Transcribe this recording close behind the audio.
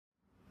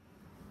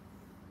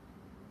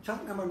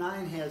Chunk number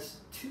 9 has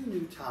 2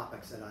 new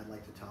topics that I'd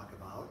like to talk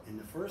about, and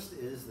the first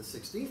is the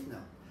 16th note.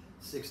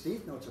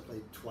 16th notes are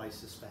played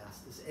twice as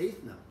fast as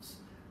 8th notes.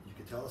 You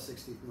can tell a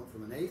 16th note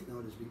from an 8th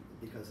note is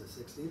because the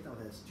 16th note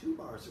has 2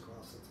 bars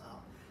across the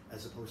top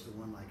as opposed to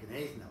one like an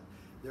 8th note.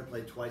 They're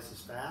played twice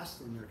as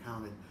fast and they're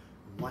counted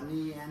 1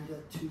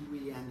 eanda, 2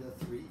 eanda,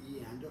 3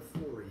 eanda,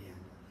 4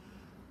 eanda.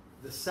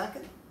 The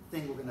second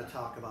thing we're going to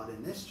talk about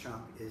in this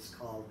chunk is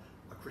called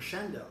a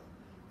crescendo.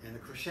 And a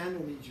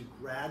crescendo means you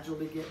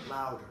gradually get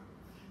louder.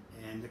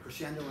 And the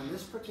crescendo in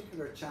this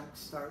particular chunk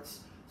starts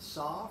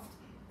soft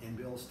and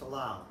builds to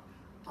loud.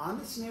 On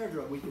the snare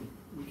drum,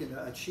 we can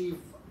achieve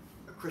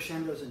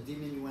crescendos and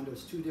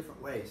diminuendos 2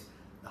 different ways.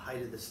 The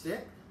height of the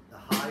stick,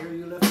 the higher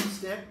you lift the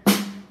stick,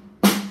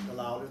 the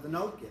louder the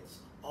note gets.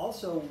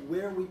 Also,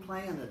 where we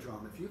play on the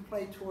drum. If you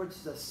play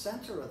towards the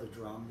center of the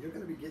drum, you're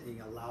going to be getting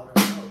a louder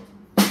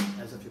note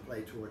as if you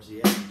play towards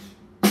the edge.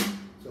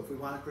 So if we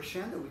want a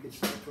crescendo, we can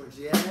start towards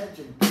the edge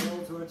and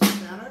build towards the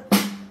center,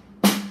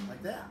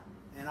 like that.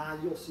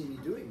 And you'll see me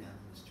doing that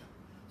in this chunk.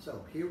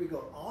 So here we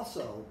go.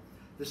 Also,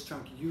 this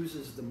chunk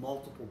uses the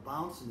multiple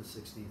bounce in the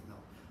 16th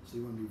note. So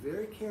you want to be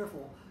very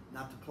careful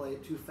not to play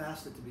it too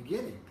fast at the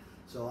beginning.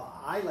 So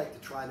I like to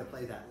try to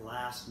play that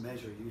last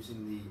measure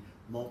using the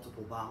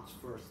multiple bounce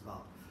first,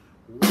 about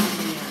 1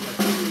 eanda,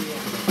 2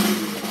 eanda,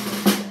 3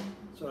 eanda,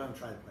 4. So I don't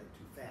try to play it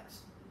too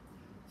fast.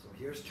 So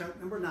here's chunk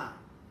number 9.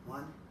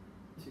 1,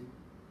 2,